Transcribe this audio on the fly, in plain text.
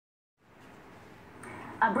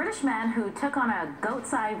A British man who took on a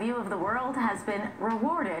goat's eye view of the world has been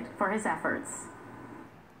rewarded for his efforts.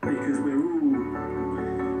 Because we're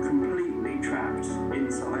all completely trapped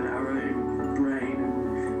inside our own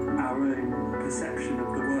brain, our own perception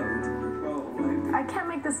of the world. Well, I can't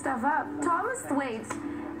make this stuff up. Thomas Thwaites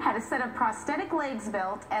had a set of prosthetic legs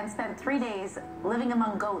built and spent 3 days living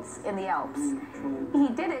among goats in the Alps. He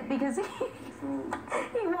did it because he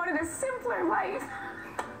wanted a simpler life.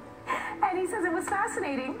 And he says it was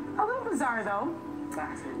fascinating. A little bizarre, though.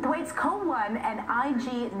 Thwaites co-won an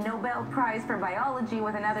IG Nobel Prize for Biology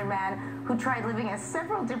with another man who tried living as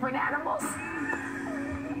several different animals.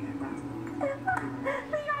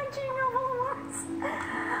 The IG Nobel Awards.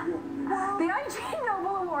 The IG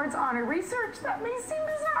Nobel Awards honor research that may seem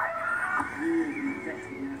bizarre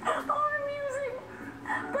or amusing,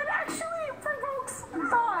 but actually provokes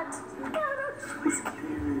thought.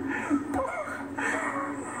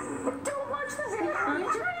 Don't watch the video. You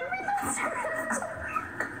try and read the script.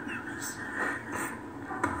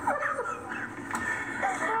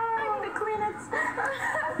 I need a Kleenex.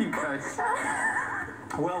 You guys.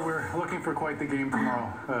 Well, we're looking for quite the game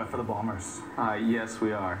tomorrow for the Bombers. Yes,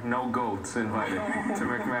 we are. No goats invited to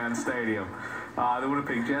McMahon Stadium. The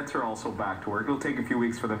Winnipeg Jets are also back to work. It'll take a few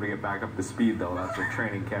weeks for them to get back up to speed, though. That's what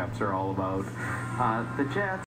training camps are all about. The Jets...